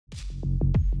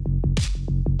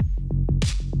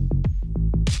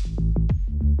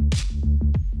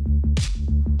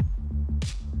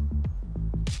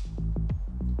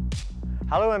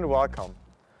Hello and welcome.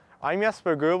 I'm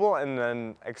Jasper and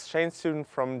an exchange student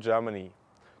from Germany.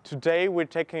 Today we're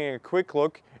taking a quick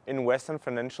look in Western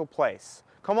Financial Place.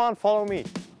 Come on, follow me.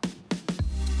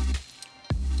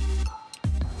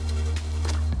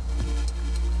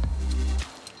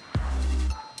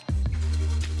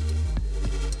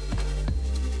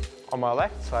 On my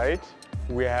left side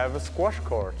we have a squash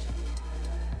court.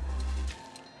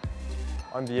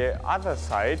 On the other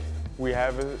side we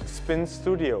have a spin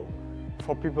studio.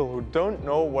 For people who don't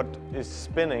know what is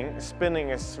spinning, spinning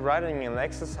is riding an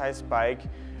exercise bike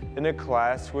in a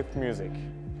class with music.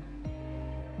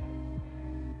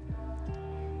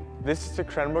 This is the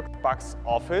Cranbrook Bucks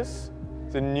office,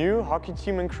 the new hockey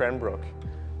team in Cranbrook.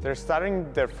 They're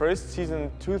starting their first season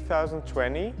in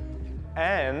 2020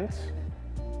 and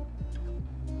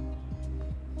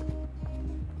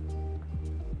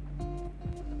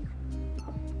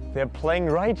they're playing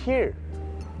right here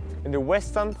in the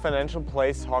Western Financial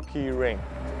Place hockey ring.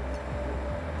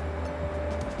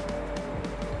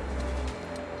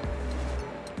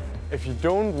 If you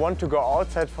don't want to go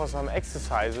outside for some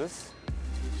exercises,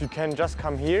 you can just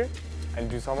come here and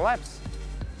do some laps.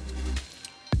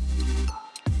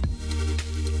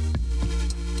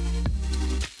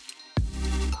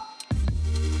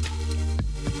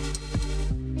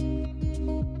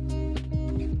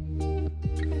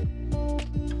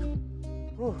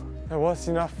 That was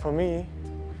enough for me.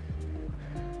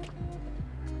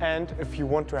 And if you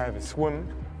want to have a swim,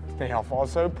 they have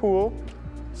also a pool,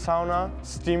 sauna,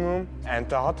 steam room and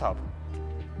the hot tub.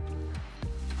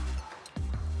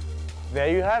 There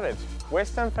you have it,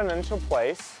 Western Financial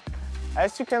Place.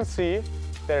 As you can see,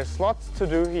 there's lots to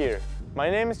do here. My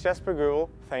name is Jasper.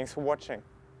 Thanks for watching.